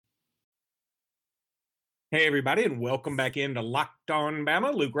Hey, everybody, and welcome back into Locked On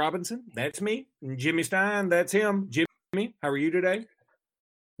Bama. Luke Robinson, that's me. And Jimmy Stein, that's him. Jimmy, how are you today?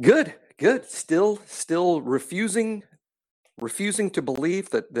 Good. Still refusing to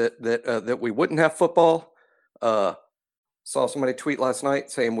believe that we wouldn't have football. Saw somebody tweet last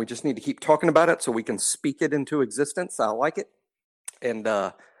night saying we just need to keep talking about it so we can speak it into existence. I like it, and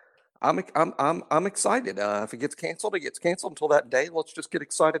I'm excited. If it gets canceled, it gets canceled. Until that day, let's just get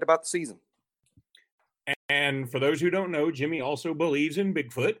excited about the season. And for those who don't know, Jimmy also believes in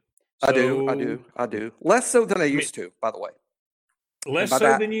Bigfoot. So, I do. Less so than I used to, by the way. Less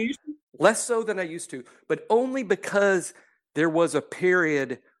so than you used to? Less so than I used to, but only because there was a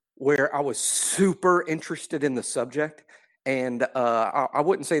period where I was super interested in the subject. And I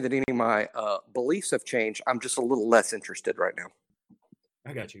wouldn't say that any of my beliefs have changed. I'm just a little less interested right now.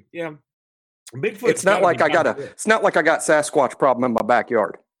 I got you. Yeah. Bigfoot. It's not like I got Sasquatch problem in my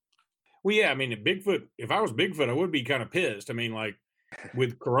backyard. Well, yeah, I mean, if I was Bigfoot, I would be kind of pissed. I mean, like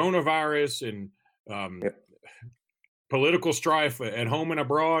with coronavirus and political strife at home and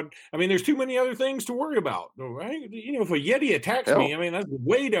abroad. I mean, there's too many other things to worry about, right? You know, if a Yeti attacks me, I mean, that's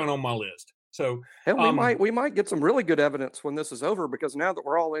way down on my list. So we might get some really good evidence when this is over, because now that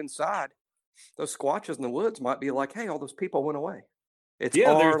we're all inside, those squatches in the woods might be like, hey, all those people went away. It's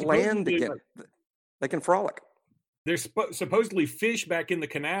our land again. They can frolic. There's supposedly fish back in the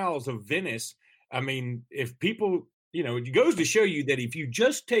canals of Venice. I mean, if people, you know, it goes to show you that if you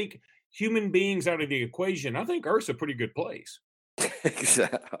just take human beings out of the equation, I think Earth's a pretty good place.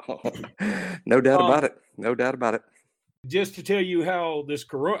 No doubt about it. No doubt about it. Just to tell you how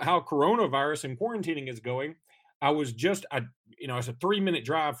how coronavirus and quarantining is going, it's a 3-minute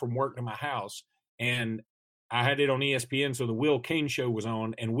drive from work to my house, and I had it on ESPN, so the Will Cain show was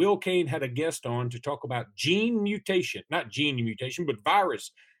on, and Will Cain had a guest on to talk about not gene mutation, but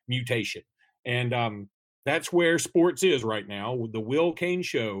virus mutation. And that's where sports is right now. The Will Cain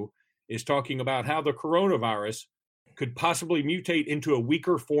show is talking about how the coronavirus could possibly mutate into a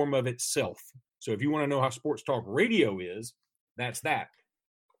weaker form of itself. So if you want to know how sports talk radio is, that's that.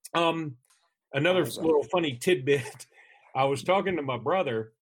 Another little funny tidbit. I was talking to my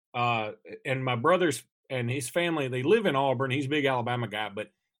brother, and my brother's and his family, they live in Auburn. He's a big Alabama guy, but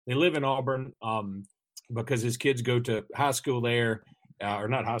they live in Auburn because his kids go to high school there, or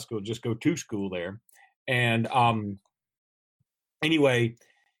not high school, just go to school there. And anyway,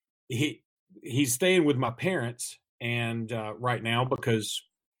 he's staying with my parents and right now because,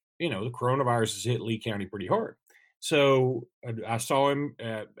 you know, the coronavirus has hit Lee County pretty hard. So I saw him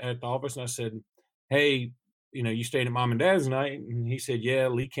at the office and I said, hey, you know, you stayed at mom and dad's tonight? And he said, yeah,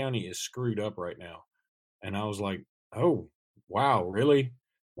 Lee County is screwed up right now. And I was like, oh, wow, really?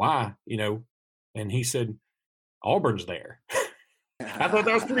 Why? You know, and he said, Auburn's there. I thought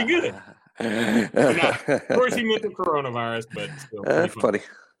that was pretty good. Of course, he meant the coronavirus, but still funny.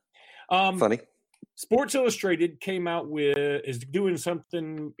 Funny. Sports Illustrated is doing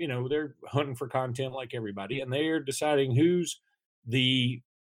something, you know, they're hunting for content like everybody, and they're deciding who's the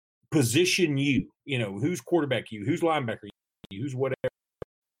position you know, who's quarterback you, who's linebacker you, who's whatever.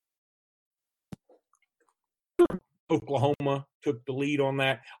 Oklahoma took the lead on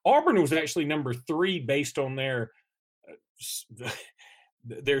that. Auburn was actually number 3 based on their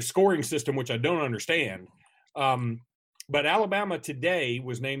scoring system, which I don't understand. But Alabama today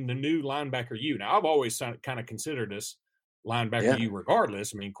was named the new linebacker U. Now, I've always kind of considered us linebacker U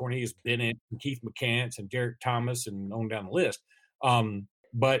regardless. I mean, Cornelius Bennett and Keith McCants and Derek Thomas and on down the list.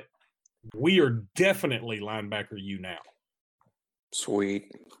 But we are definitely linebacker U now.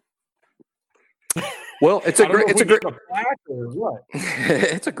 Sweet. Well, it's a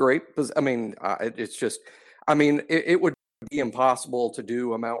great. I mean, it's just. I mean, it would be impossible to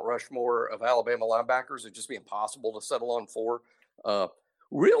do a Mount Rushmore of Alabama linebackers. It'd just be impossible to settle on 4.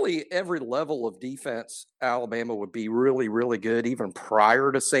 Really, every level of defense, Alabama would be really, really good, even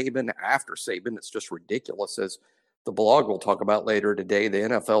prior to Saban. After Saban, it's just ridiculous. As the blog we'll talk about later today, the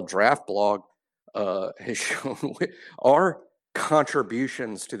NFL Draft blog has shown our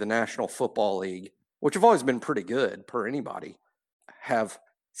contributions to the National Football League, which have always been pretty good per anybody, have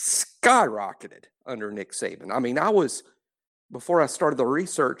skyrocketed under Nick Saban. I mean, before I started the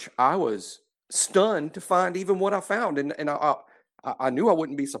research, I was stunned to find even what I found. And I knew I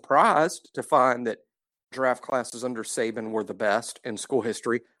wouldn't be surprised to find that draft classes under Saban were the best in school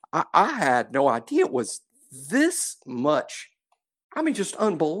history. I had no idea it was this much. I mean, just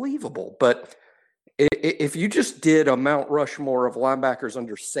unbelievable. But if you just did a Mount Rushmore of linebackers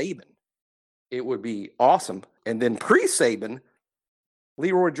under Saban, it would be awesome. And then pre-Saban,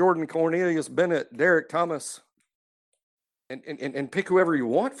 Leroy Jordan, Cornelius Bennett, Derek Thomas, and pick whoever you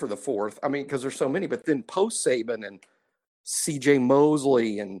want for the fourth. I mean, because there's so many. But then post Saban and C.J.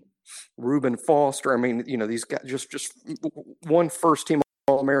 Mosley and Reuben Foster. I mean, these guys just one first team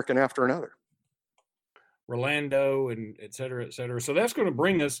All-American after another. Rolando and et cetera, et cetera. So that's going to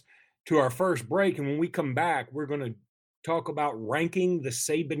bring us to our first break. And when we come back, we're going to talk about ranking the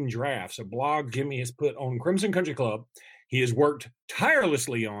Saban drafts, a blog Jimmy has put on Crimson Country Club. He has worked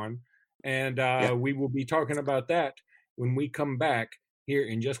tirelessly on, and we will be talking about that when we come back here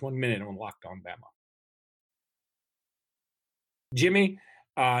in just 1 minute on Locked On Bama. Jimmy,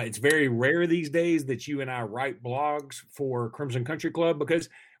 it's very rare these days that you and I write blogs for Crimson Country Club because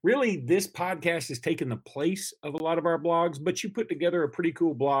really this podcast has taken the place of a lot of our blogs, but you put together a pretty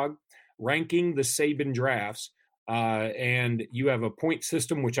cool blog ranking the Saban drafts, and you have a point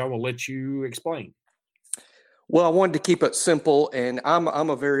system, which I will let you explain. Well, I wanted to keep it simple, and I'm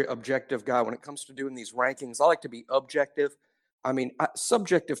a very objective guy when it comes to doing these rankings. I like to be objective. I mean,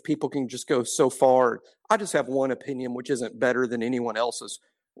 subjective people can just go so far. I just have one opinion, which isn't better than anyone else's.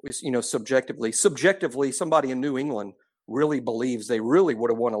 Subjectively, somebody in New England really believes they really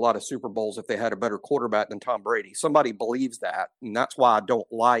would have won a lot of Super Bowls if they had a better quarterback than Tom Brady. Somebody believes that, and that's why I don't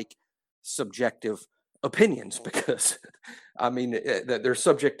like subjective opinions, because I mean that they're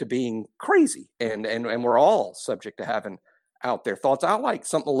subject to being crazy, and we're all subject to having out there thoughts. I like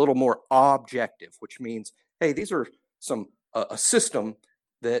something a little more objective, which means, hey, these are some a system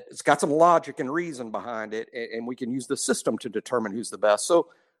that it's got some logic and reason behind it, and we can use the system to determine who's the best. So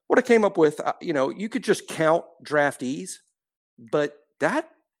what I came up with, you could just count draftees, but that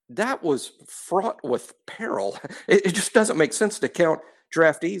was fraught with peril. It just doesn't make sense to count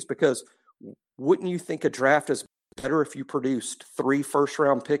draftees, because wouldn't you think a draft is better if you produced 3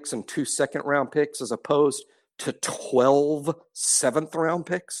 first-round picks and 2 second-round picks as opposed to 12 seventh-round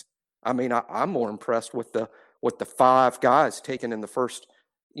picks? I mean, I'm more impressed with the 5 guys taken in the first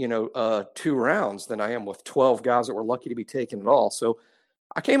 2 rounds than I am with 12 guys that were lucky to be taken at all. So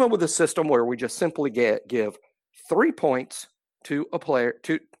I came up with a system where we just simply give 3 points to a player,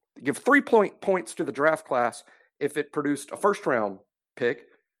 to give 3 points to the draft class if it produced a first-round pick,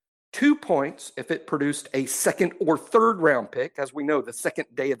 2 points if it produced a second or third round pick. As we know, the second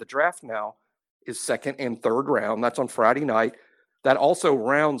day of the draft now is second and third round. That's on Friday night. That also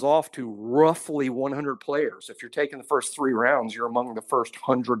rounds off to roughly 100 players. If you're taking the first 3 rounds, you're among the first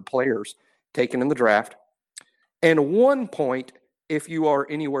 100 players taken in the draft. And 1 point if you are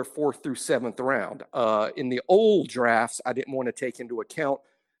anywhere 4th through 7th round. In the old drafts, I didn't want to take into account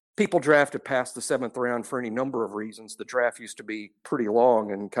people drafted past the 7th round for any number of reasons. The draft used to be pretty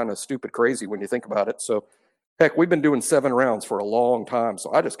long and kind of stupid crazy when you think about it. So, heck, we've been doing 7 rounds for a long time.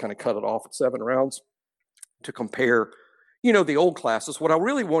 So I just kind of cut it off at 7 rounds to compare, the old classes. What I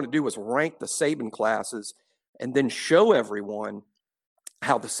really want to do is rank the Saban classes and then show everyone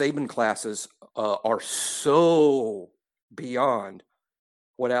how the Saban classes are so beyond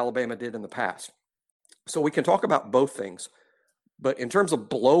what Alabama did in the past. So we can talk about both things. But in terms of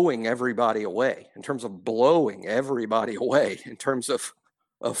blowing everybody away, in terms of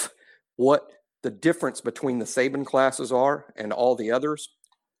what the difference between the Saban classes are and all the others,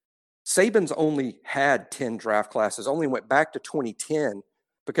 Saban's only had 10 draft classes, only went back to 2010,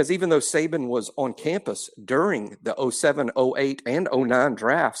 because even though Saban was on campus during the 07, 08, and 09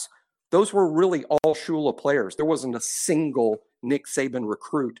 drafts, those were really all Shula players. There wasn't a single Nick Saban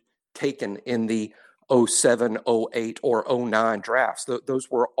recruit taken in the 07, 08, or 09 drafts. Those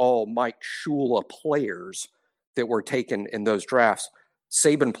were all Mike Shula players that were taken in those drafts.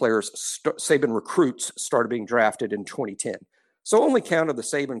 Saban recruits started being drafted in 2010. So only counted the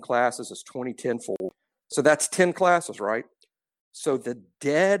Saban classes as 2010 forward. So that's 10 classes, right? So the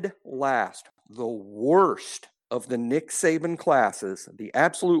dead last, the worst of the Nick Saban classes, the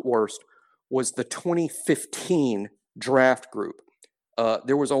absolute worst, was the 2015 draft group.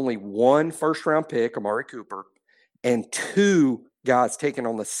 There was only 1 first-round pick, Amari Cooper, and 2 guys taken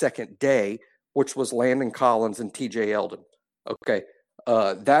on the second day, which was Landon Collins and TJ Eldon. Okay,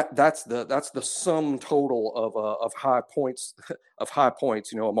 that's the sum total of high points.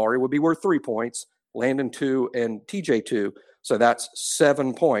 Amari would be worth 3 points, Landon 2, and TJ 2. So that's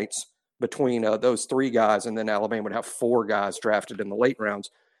 7 points between those 3 guys, and then Alabama would have 4 guys drafted in the late rounds.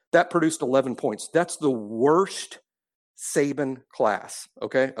 That produced 11 points. That's the worst Saban class,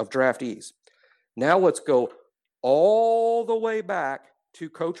 okay, of draftees. Now let's go all the way back to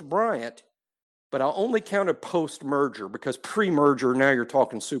Coach Bryant, but I only counted post-merger, because pre-merger, now you're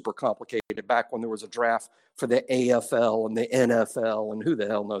talking super complicated, back when there was a draft for the AFL and the NFL, and who the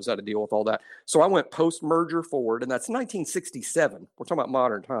hell knows how to deal with all that. So I went post-merger forward, and that's 1967. We're talking about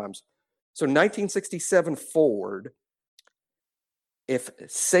modern times. So 1967 forward, if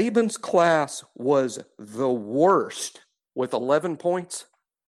Saban's class was the worst with 11 points,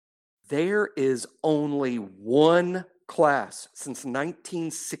 there is only one class since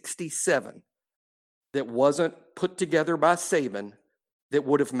 1967 that wasn't put together by Saban that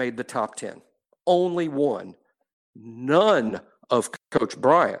would have made the top 10. Only one. None of Coach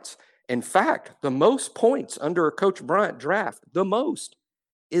Bryant's. In fact, the most points under a Coach Bryant draft, the most,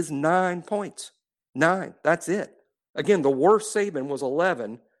 is 9 points. 9. That's it. Again, the worst Saban was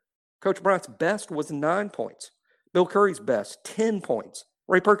 11. Coach Bryant's best was 9 points. Bill Curry's best, 10 points.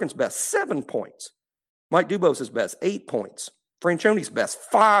 Ray Perkins' best, 7 points. Mike Dubos's best, 8 points. Franchione's best,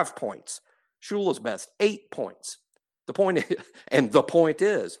 5 points. Shula's best, 8 points. The point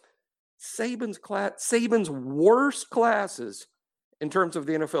is, Saban's worst classes in terms of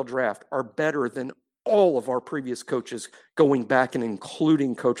the NFL draft are better than all of our previous coaches going back and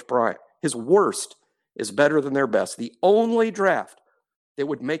including Coach Bryant. His worst is better than their best. The only draft that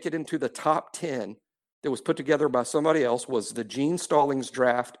would make it into the top 10 that was put together by somebody else was the Gene Stallings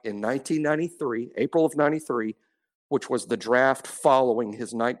draft in 1993, April of 93, which was the draft following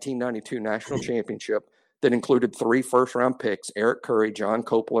his 1992 national championship that included 3 first-round picks. Eric Curry, John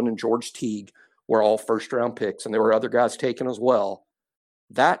Copeland, and George Teague were all first-round picks, and there were other guys taken as well.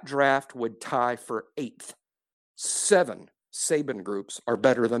 That draft would tie for 8th. 7 Saban groups are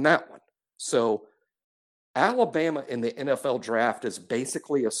better than that one. So Alabama in the NFL draft is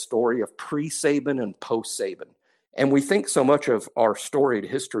basically a story of pre-Saban and post-Saban. And we think so much of our storied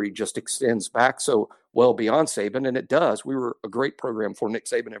history just extends back so well beyond Saban, and it does. We were a great program before Nick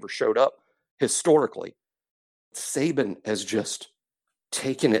Saban ever showed up historically. Saban has just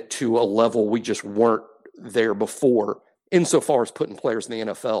taken it to a level we just weren't there before, insofar as putting players in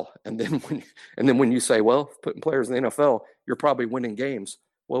the NFL. And then when you say, well, putting players in the NFL, you're probably winning games.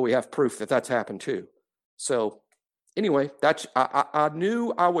 Well, we have proof that that's happened too. So anyway, I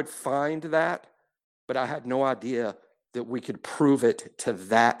knew I would find that, but I had no idea that we could prove it to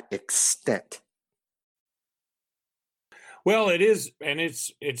that extent. Well, it is, and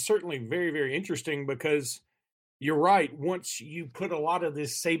it's certainly very, very interesting because you're right. Once you put a lot of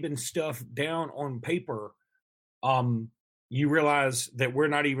this Saban stuff down on paper, you realize that we're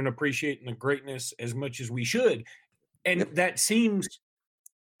not even appreciating the greatness as much as we should. And that seems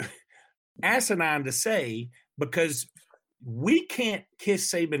asinine to say because we can't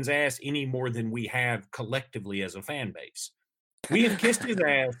kiss Saban's ass any more than we have collectively as a fan base. We have kissed his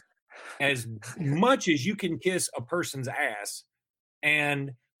ass as much as you can kiss a person's ass,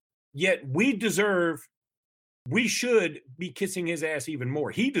 and yet we should be kissing his ass even more.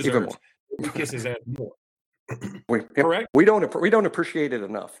 He deserves to kiss his ass more. Correct? We don't appreciate it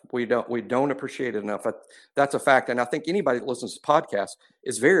enough. We don't appreciate it enough. That's a fact. And I think anybody that listens to this podcast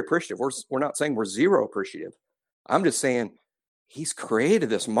is very appreciative. We're not saying we're zero appreciative. I'm just saying he's created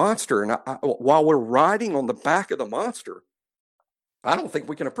this monster. And while we're riding on the back of the monster, I don't think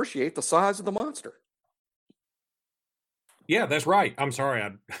we can appreciate the size of the monster. Yeah, that's right. I'm sorry.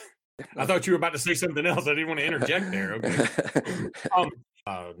 I thought you were about to say something else. I didn't want to interject there. Okay.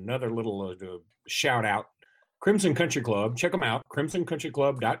 Another little shout out. Crimson Country Club, check them out,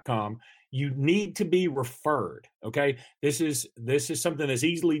 crimsoncountryclub.com. You need to be referred, okay? This is something that's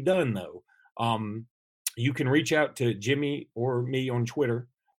easily done, though. You can reach out to Jimmy or me on Twitter,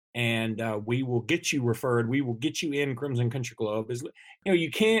 and we will get you referred. We will get you in Crimson Country Club. You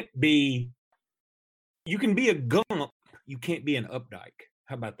can be a Gump, you can't be an Updike.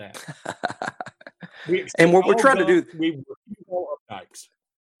 How about that? And what we're trying to do, we all Updikes.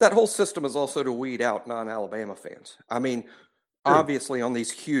 That whole system is also to weed out non-Alabama fans. I mean, obviously on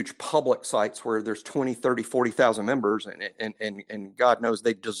these huge public sites where there's 20, 30, 40,000 members and God knows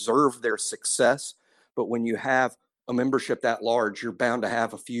they deserve their success. But when you have a membership that large, you're bound to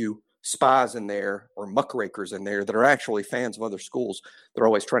have a few spies in there or muckrakers in there that are actually fans of other schools. They're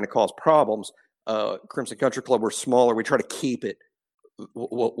always trying to cause problems. Crimson Country Club, we're smaller. We try to keep it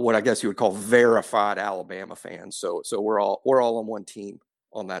what I guess you would call verified Alabama fans. So we're all on one team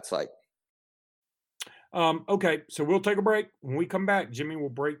on that site. Okay, so we'll take a break. When we come back, Jimmy will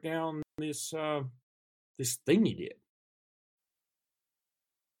break down this thing he did.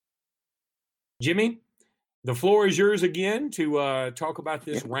 Jimmy, the floor is yours again to talk about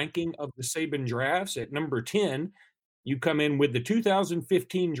this ranking of the Saban drafts. At number 10, you come in with the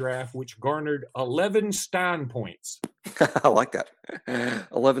 2015 draft, which garnered 11 Stein points. I like that.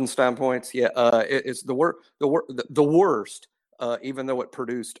 11 Stein points. Yeah, it's the worst. Even though it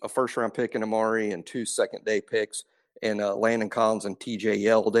produced a first-round pick in Amari and 2 second-day picks in Landon Collins and T.J.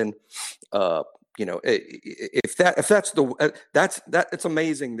 Yeldon, it's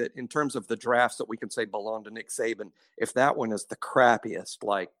amazing that in terms of the drafts that we can say belong to Nick Saban, if that one is the crappiest,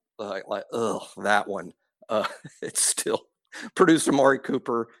 that one, it's still produced Amari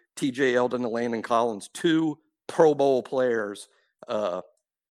Cooper, TJ Eldon, and Landon Collins, 2 Pro Bowl players.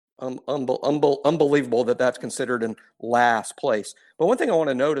 Unbelievable that's considered in last place. But one thing I want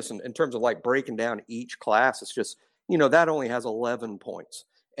to notice in terms of like breaking down each class, it's just, that only has 11 points.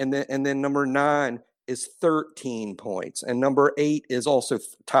 And then number 9 is 13 points. And number 8 is also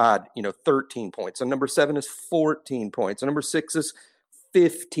tied, 13 points. And number 7 is 14 points. And number 6 is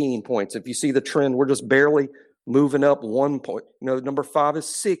 15 points. If you see the trend, we're just barely moving up 1 point. Number 5 is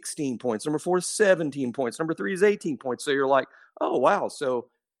 16 points. Number 4 is 17 points. Number 3 is 18 points. So you're like, oh, wow. So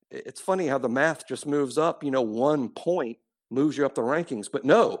it's funny how the math just moves up, 1 point moves you up the rankings. But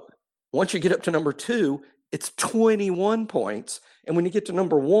no, once you get up to number 2, it's 21 points. And when you get to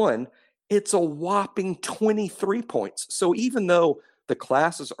number 1, it's a whopping 23 points. So even though the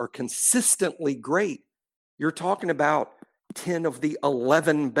classes are consistently great, you're talking about 10 of the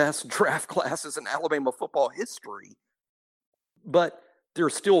 11 best draft classes in Alabama football history. But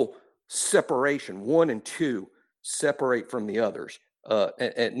there's still separation. 1 and 2 separate from the others.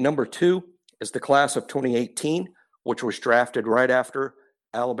 At number 2 is the class of 2018, which was drafted right after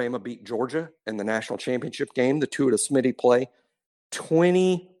Alabama beat Georgia in the national championship game. The two at a Smitty play,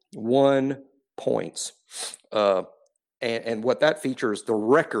 21 points. And what that features, the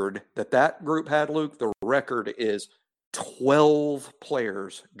record that group had, Luke, the record is 12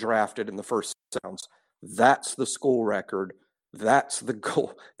 players drafted in the first rounds. That's the school record. That's the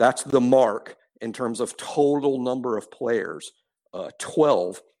goal. That's the mark in terms of total number of players.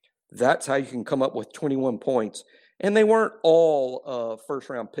 12. That's how you can come up with 21 points. And they weren't all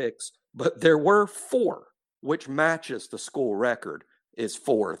first-round picks, but there were 4, which matches the school record is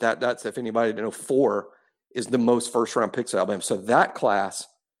 4. That's, if anybody didn't know, 4 is the most first-round picks at Alabama. So that class,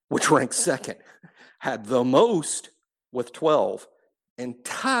 which ranked second, had the most with 12 and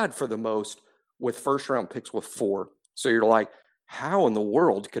tied for the most with first-round picks with 4. So you're like, how in the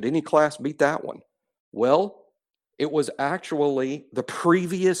world could any class beat that one? Well, it was actually the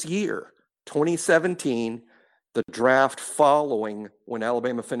previous year, 2017, the draft following when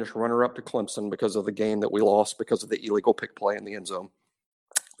Alabama finished runner-up to Clemson because of the game that we lost because of the illegal pick play in the end zone.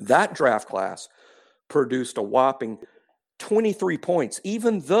 That draft class produced a whopping 23 points,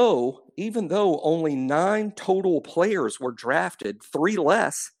 even though only 9 total players were drafted, 3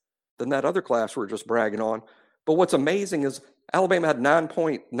 less than that other class we're just bragging on. But what's amazing is Alabama had 9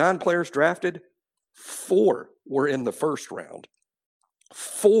 players drafted, 4 were in the first round.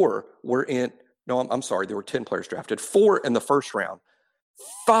 4 were in, no, I'm sorry, there were 10 players drafted. 4 in the first round,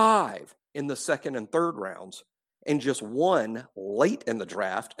 5 in the second and third rounds, and just 1 late in the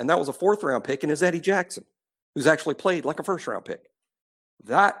draft, and that was a 4th-round pick, and is Eddie Jackson, who's actually played like a first-round pick.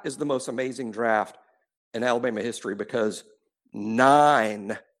 That is the most amazing draft in Alabama history because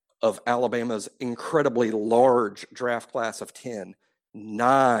 9 of Alabama's incredibly large draft class of 10,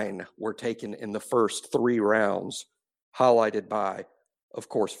 9 were taken in the first 3 rounds, highlighted by, of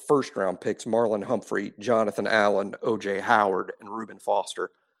course, first-round picks Marlon Humphrey, Jonathan Allen, O.J. Howard, and Reuben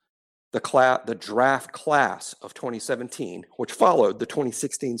Foster. The draft class of 2017, which followed the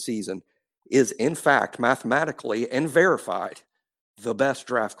 2016 season, is in fact mathematically and verified the best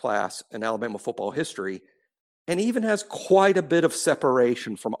draft class in Alabama football history, and even has quite a bit of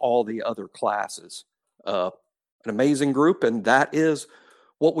separation from all the other classes. An amazing group, and that is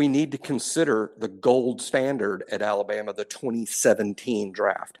what we need to consider the gold standard at Alabama, the 2017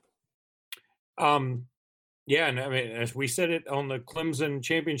 draft. Yeah, and I mean, as we said it on the Clemson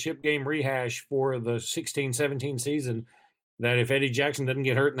championship game rehash for the 16-17 season, that if Eddie Jackson doesn't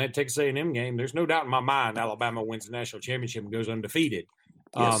get hurt in that Texas A&M game, there's no doubt in my mind Alabama wins the national championship and goes undefeated.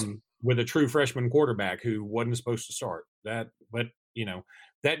 Yes. With a true freshman quarterback who wasn't supposed to start. But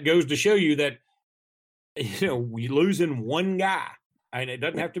that goes to show you that we losing one guy, and it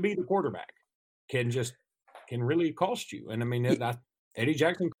doesn't have to be the quarterback, can really cost you. And I mean, Eddie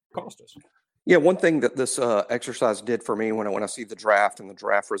Jackson cost us. Yeah, one thing that this exercise did for me when I see the draft and the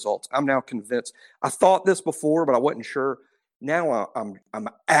draft results, I'm now convinced. I thought this before, but I wasn't sure. Now I'm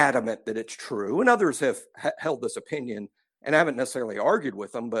adamant that it's true, and others have held this opinion, and I haven't necessarily argued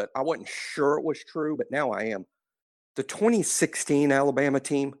with them, but I wasn't sure it was true, but now I am. The 2016 Alabama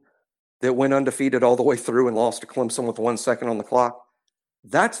team that went undefeated all the way through and lost to Clemson with 1 second on the clock,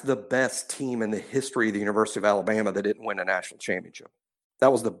 that's the best team in the history of the University of Alabama that didn't win a national championship.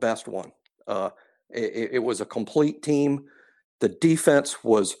 That was the best one. It was a complete team. The defense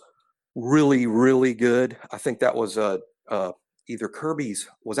was really, really good. I think that was either Kirby's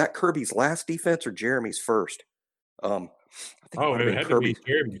last defense or Jeremy's first? I think it had to be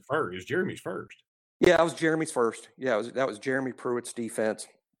Jeremy's first. It was Jeremy's first. Yeah, it was Jeremy's first. Yeah, that was Jeremy Pruitt's defense,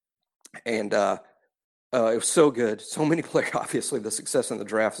 and it was so good. So many players. Obviously, the success in the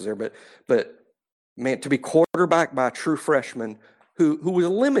draft is there, but man, to be quarterbacked by a true freshman who was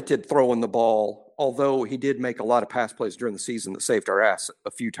limited throwing the ball, although he did make a lot of pass plays during the season that saved our ass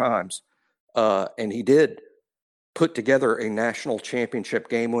a few times, and he did put together a national championship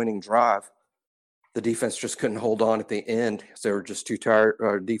game-winning drive. The defense just couldn't hold on at the end. They were just too tired.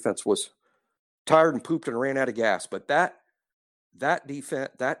 Our defense was tired and pooped and ran out of gas. But that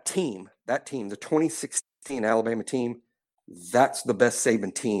team, the 2016 Alabama team, that's the best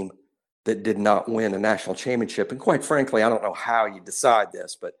Saban team that did not win a national championship. And quite frankly, I don't know how you decide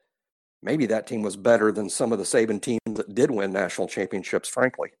this, but maybe that team was better than some of the Saban teams that did win national championships,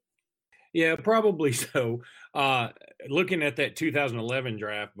 frankly. Yeah, probably so. Looking at that 2011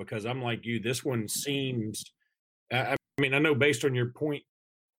 draft, because I'm like you, this one seems, I mean, I know based on your point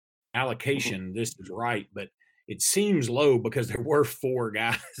allocation, this is right, but it seems low because there were 4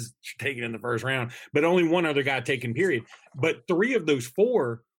 guys taken in the first round, but only one other guy taken, period. But 3 of those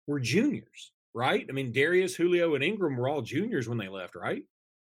 4 were juniors, right? I mean, Darius, Julio, and Ingram were all juniors when they left, right?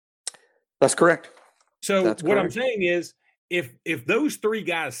 That's correct. So what correct. I'm saying is, if those 3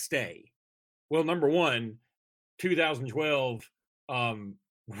 guys stay, well, number one, 2012,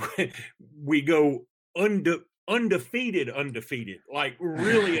 we go undefeated, like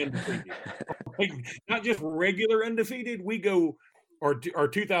really undefeated. Like, not just regular undefeated. We go, or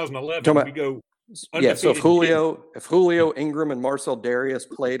 2011, we go undefeated. Yeah, so if Julio, Ingram, and Marcel Darius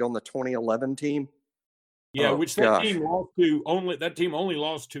played on the 2011 team. Yeah, which that team only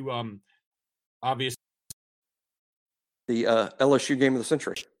lost to obviously the LSU game of the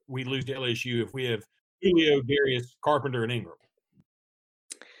century. We lose to LSU if we have Julio, Darius, Carpenter, and Ingram.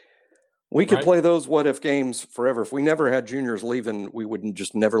 We could play those what-if games forever. If we never had juniors leaving, we wouldn't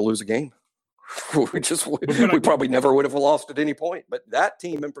just never lose a game. we probably never would have lost at any point. But that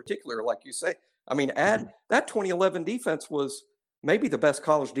team in particular, like you say, I mean, that 2011 defense was maybe the best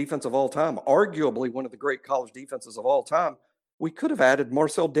college defense of all time, arguably one of the great college defenses of all time. We could have added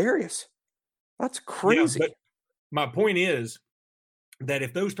Marcel Darius. That's crazy. Yeah, but my point is that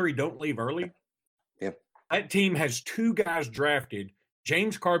if those 3 don't leave early, that team has 2 guys drafted,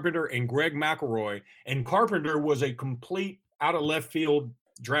 James Carpenter and Greg McElroy, and Carpenter was a complete out of left field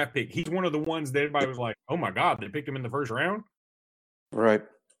draft pick. He's one of the ones that everybody was like, "Oh my God, they picked him in the first round." Right,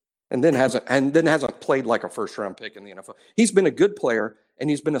 and then hasn't played like a first round pick in the NFL. He's been a good player, and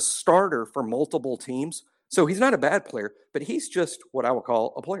he's been a starter for multiple teams. So he's not a bad player, but he's just what I would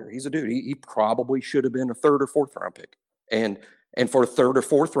call a player. He's a dude. He probably should have been a 3rd or 4th round pick, and for a 3rd or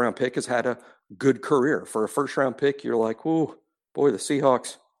 4th round pick has had a good career. For a first round pick, you're like, "Ooh, boy, the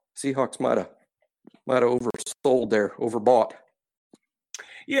Seahawks might have oversold there, overbought."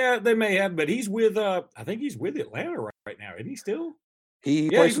 Yeah, they may have, but he's with I think he's with Atlanta right now, isn't he still? He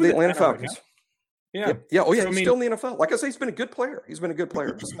plays for the Atlanta Falcons. Right yeah. Oh yeah, he's still in the NFL. Like I say, he's been a good player.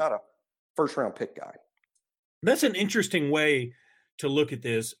 Just not a first round pick guy. That's an interesting way to look at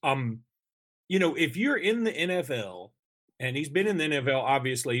this. If you're in the NFL, and he's been in the NFL,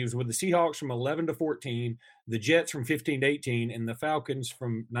 obviously, he was with the Seahawks from 11 to 14, the Jets from 15 to 18, and the Falcons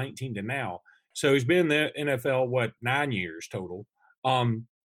from 19 to now. So he's been in the NFL, 9 years total.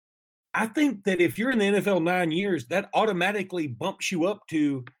 I think that if you're in the NFL 9 years, that automatically bumps you up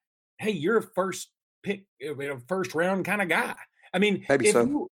to, hey, you're a first pick, first round kind of guy. I mean,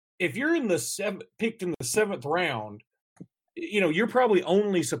 if you're in the picked in the 7th round, you're probably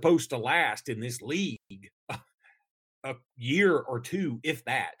only supposed to last in this league a year or 2, if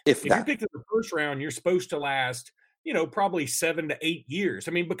that. If you picked in the first round, you're supposed to last, probably 7 to 8 years.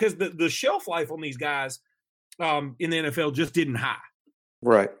 I mean, because the shelf life on these guys in the NFL just didn't high.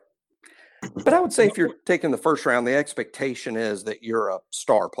 Right. But I would say if you're taking the first round, the expectation is that you're a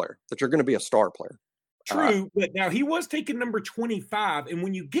star player, that you're going to be a star player. True. But now he was taking number 25. And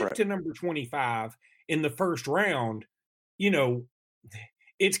when you get to number 25 in the first round,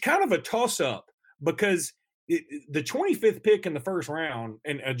 it's kind of a toss up because the 25th pick in the first round,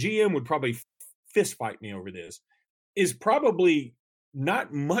 and a GM would probably fist fight me over this, is probably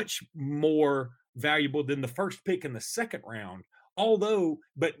not much more valuable than the first pick in the second round. Although,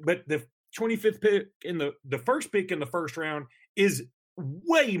 but the 25th pick in the first pick in the first round is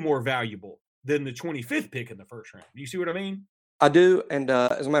way more valuable than the 25th pick in the first round. Do you see what I mean? I do. And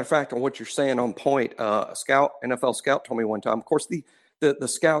as a matter of fact, on what you're saying on point, a NFL scout told me one time, of course, the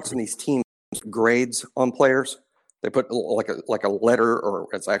scouts and these teams grades on players. They put like a letter, or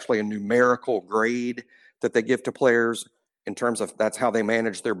it's actually a numerical grade that they give to players. in terms of that's how they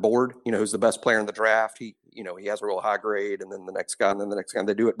manage their board. Who's the best player in the draft? He has a real high grade, and then the next guy, and then the next guy. And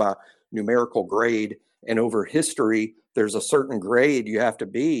they do it by numerical grade. And over history, there's a certain grade you have to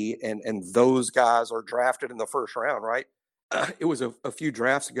be, and those guys are drafted in the first round, right? It was a few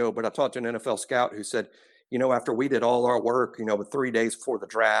drafts ago, but I talked to an NFL scout who said, after we did all our work, but 3 days before the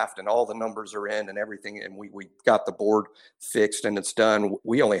draft and all the numbers are in and everything, and we got the board fixed and it's done,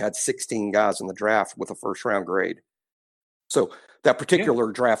 we only had 16 guys in the draft with a first round grade. So that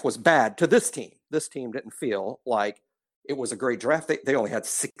particular draft was bad to this team. This team didn't feel like it was a great draft. They only had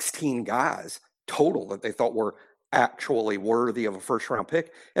 16 guys total that they thought were actually worthy of a first round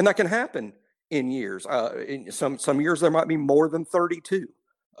pick. And that can happen in years. In some years, there might be more than 32.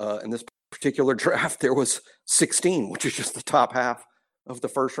 In this particular draft, there was 16, which is just the top half of the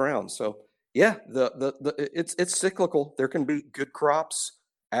first round. So yeah, it's cyclical. There can be good crops,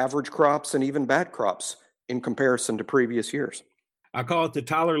 average crops, and even bad crops in comparison to previous years. I call it the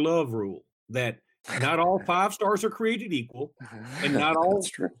Tyler Love rule, that not all 5 stars are created equal, and not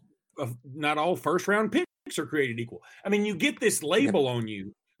all first round picks are created equal. I mean, you get this label on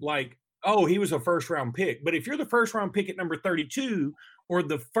you like, oh, he was a first round pick. But if you're the first round pick at number 32 or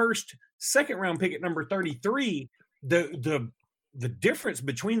the second round pick at number 33, the difference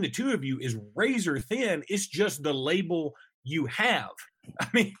between the two of you is razor thin. It's just the label you have. I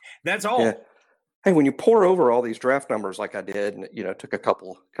mean, that's all. Yeah. Hey, when you pour over all these draft numbers like I did, and it took a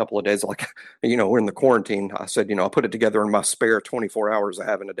couple of days, like we're in the quarantine. I said, I'll put it together in my spare 24 hours I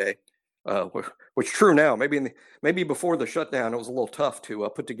have in a day. Which is true now. Maybe before the shutdown, it was a little tough to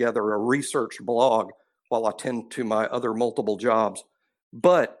put together a research blog while I tend to my other multiple jobs.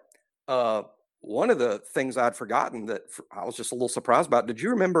 But one of the things I'd forgotten that I was just a little surprised about. Did you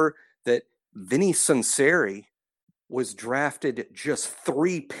remember that Vinny Sunseri was drafted just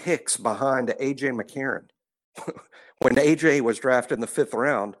 3 picks behind AJ McCarron? When AJ was drafted in the 5th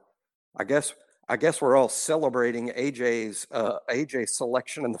round, I guess we're all celebrating AJ's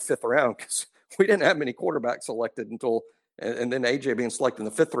selection in the 5th round, because we didn't have many quarterbacks selected until, and then AJ being selected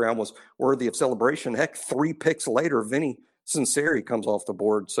in the 5th round was worthy of celebration. Heck, 3 picks later, Vinny Sunseri comes off the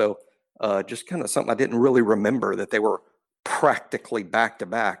board. So just kind of something I didn't really remember, that they were practically back to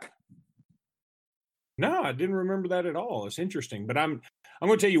back. No, I didn't remember that at all. It's interesting, but I'm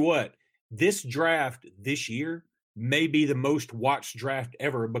going to tell you what, this draft this year may be the most watched draft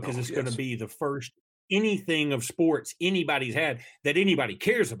ever, because it's going to be the first anything of sports anybody's had that anybody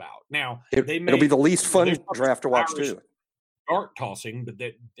cares about. Now, it'll be the least fun draft to watch too. Dart tossing, but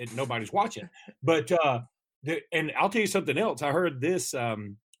that nobody's watching. But and I'll tell you something else. I heard this.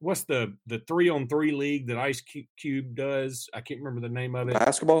 What's the 3-on-3 league that Ice Cube does? I can't remember the name of it.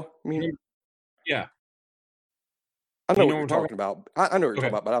 Basketball? I mean, yeah. I know what you're talking about. I know what you're talking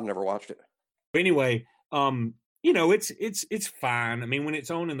about, but I've never watched it. But anyway, it's fine. I mean, when it's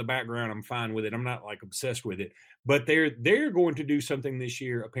on in the background, I'm fine with it. I'm not like obsessed with it. But they're going to do something this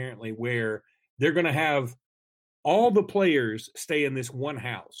year, apparently, where they're going to have all the players stay in this one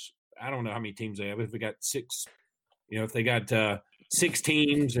house. I don't know how many teams they have. If they got 6, if they got 6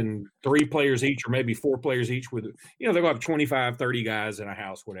 teams and 3 players each, or maybe 4 players each, with they're going to have 25, 30 guys in a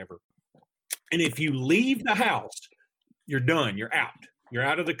house, whatever. And if you leave the house, you're done. You're out. You're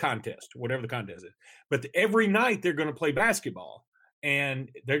out of the contest, whatever the contest is. But every night they're going to play basketball, and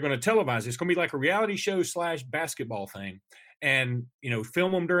they're going to televise. It's going to be like a reality show / basketball thing, and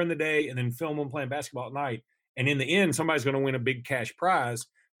film them during the day and then film them playing basketball at night. And in the end, somebody's going to win a big cash prize.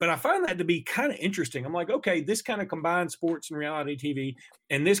 But I find that to be kind of interesting. I'm like, okay, this kind of combines sports and reality TV,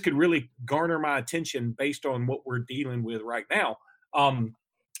 and this could really garner my attention based on what we're dealing with right now. But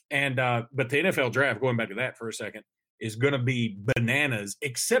the NFL draft, going back to that for a second, is going to be bananas,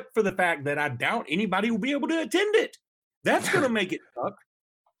 except for the fact that I doubt anybody will be able to attend it. That's going to make it suck.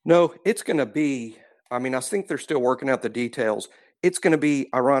 No, it's going to be, I think they're still working out the details. It's going to be,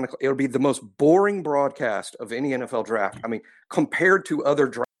 ironically, it'll be the most boring broadcast of any NFL draft. Compared to other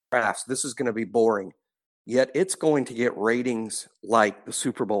drafts, this is going to be boring. Yet it's going to get ratings like the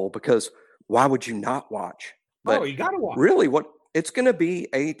Super Bowl, because why would you not watch? But you got to watch. Really, what it's going to be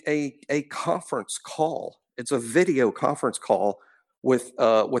a conference call. It's a video conference call with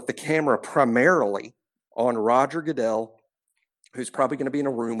the camera primarily on Roger Goodell, who's probably going to be in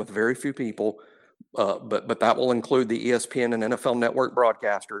a room with very few people, but that will include the ESPN and NFL Network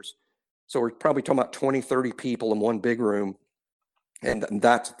broadcasters. So we're probably talking about 20, 30 people in one big room, and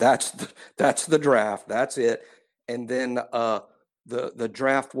that's the draft. That's it. And then the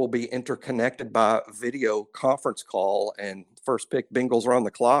draft will be interconnected by video conference call, and first pick Bengals are on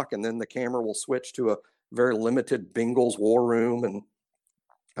the clock, and then the camera will switch to a very limited Bengals war room. And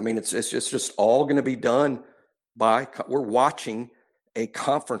it's just all going to be done we're watching a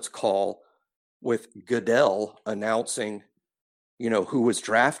conference call with Goodell announcing, who was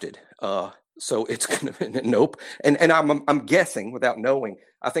drafted. So it's going to nope. And I'm guessing without knowing.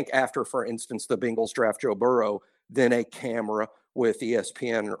 I think after, for instance, the Bengals draft Joe Burrow, then a camera with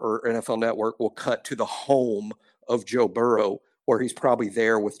ESPN or NFL Network will cut to the home of Joe Burrow, where he's probably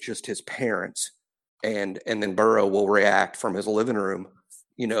there with just his parents, and then Burrow will react from his living room,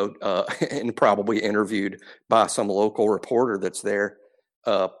 and probably interviewed by some local reporter that's there.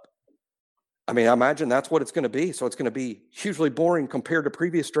 I imagine that's what it's going to be. So it's going to be hugely boring compared to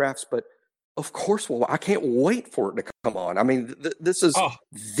previous drafts, but of course, I can't wait for it to come on. This is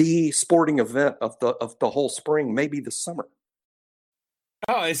the sporting event of the whole spring, maybe the summer.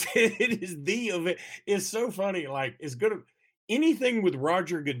 Oh, it is the event. It's so funny. Like, it's good. Anything with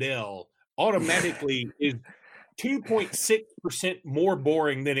Roger Goodell automatically is 2.6% more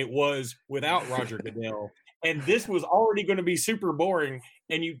boring than it was without Roger Goodell. And this was already going to be super boring.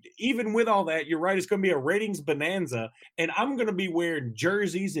 And even with all that, you're right, it's going to be a ratings bonanza. And I'm going to be wearing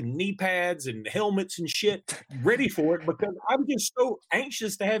jerseys and knee pads and helmets and shit ready for it, because I'm just so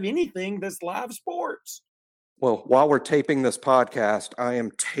anxious to have anything that's live sports. Well, while we're taping this podcast, I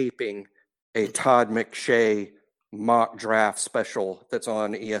am taping a Todd McShay mock draft special that's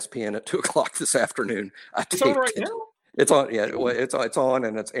on ESPN at 2:00 this afternoon. It's on right now? It's on, yeah. It's on,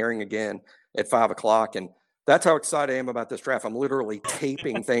 and it's airing again at 5:00. And that's how excited I am about this draft. I'm literally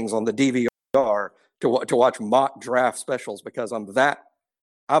taping things on the DVR to watch mock draft specials, because I'm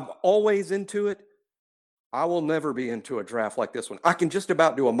always into it. I will never be into a draft like this one. I can just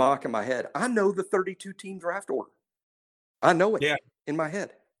about do a mock in my head. I know the 32-team draft order. I know it in my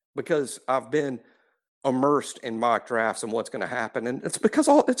head, because I've been immersed in mock drafts and what's going to happen. And it's because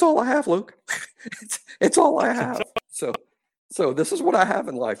it's all I have, Luke. it's all I have. So this is what I have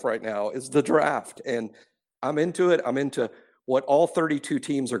in life right now, is the draft. And I'm into it. I'm into what all 32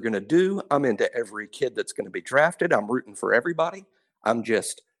 teams are going to do. I'm into every kid that's going to be drafted. I'm rooting for everybody. I'm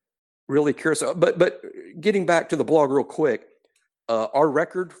just really curious. But getting back to the blog real quick, our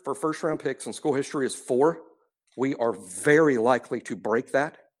record for first-round picks in school history is 4. We are very likely to break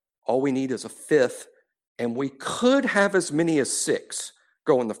that. All we need is a 5th, and we could have as many as 6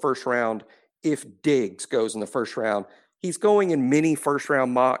 go in the first round if Diggs goes in the first round. He's going in many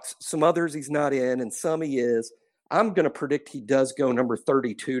first-round mocks. Some others he's not in, and some he is. I'm going to predict he does go number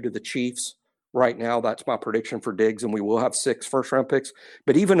 32 to the Chiefs. Right now, that's my prediction for Diggs, and we will have 6 first-round picks.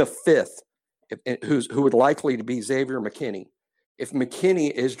 But even a 5th, who would likely to be Xavier McKinney, if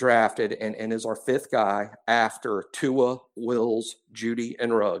McKinney is drafted and is our 5th guy after Tua, Wills, Judy,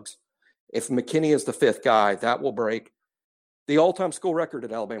 and Ruggs, if McKinney is the 5th guy, that will break the all-time school record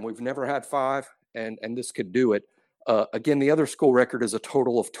at Alabama. We've never had 5, and this could do it. Again, the other school record is a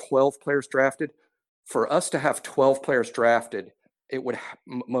total of 12 players drafted. For us to have 12 players drafted, it would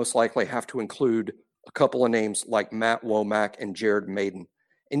most likely have to include a couple of names like Matt Womack and Jared Maiden.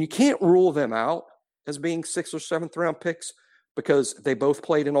 And you can't rule them out as being 6th or 7th round picks, because they both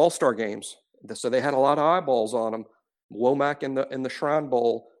played in all-star games. So they had a lot of eyeballs on them. Womack in the Shrine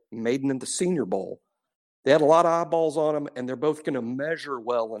Bowl, Maiden in the Senior Bowl. They had a lot of eyeballs on them, and they're both going to measure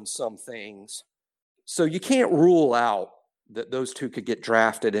well in some things. So you can't rule out that those two could get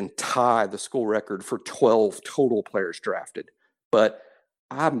drafted and tie the school record for 12 total players drafted. But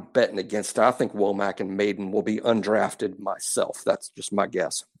I'm betting against it. I think Womack and Maiden will be undrafted myself. That's just my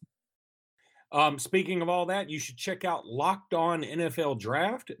guess. Speaking of all that, you should check out Locked On NFL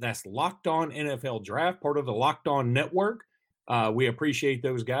Draft. That's Locked On NFL Draft, part of the Locked On Network. We appreciate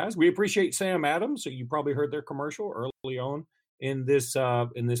those guys. We appreciate Sam Adams. So you probably heard their commercial early on in this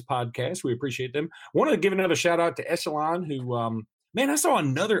podcast. We appreciate them. Want to give another shout out to Echelon, who I saw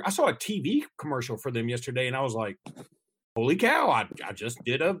a TV commercial for them yesterday, and I was like, holy cow, I just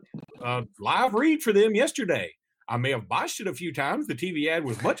did a live read for them yesterday. I may have botched it a few times. The TV ad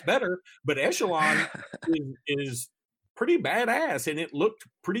was much better, but Echelon is pretty badass, and it looked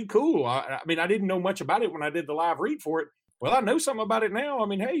pretty cool. I didn't know much about it when I did the live read for it. Well, I know something about it now.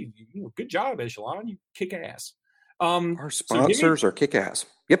 Hey, good job, Echelon. You kick ass. Our sponsors are kick ass.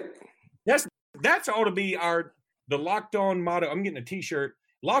 Yep. That's ought to be the Locked On motto. I'm getting a T-shirt.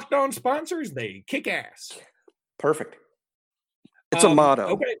 Locked On sponsors, they kick ass. Perfect. It's a motto.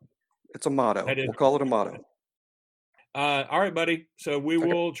 Okay. It's a motto. We'll call it a motto. All right, buddy. So we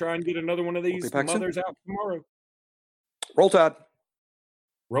will try and get another one of these mothers out tomorrow. Roll Tide.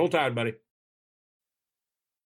 Roll Tide, buddy.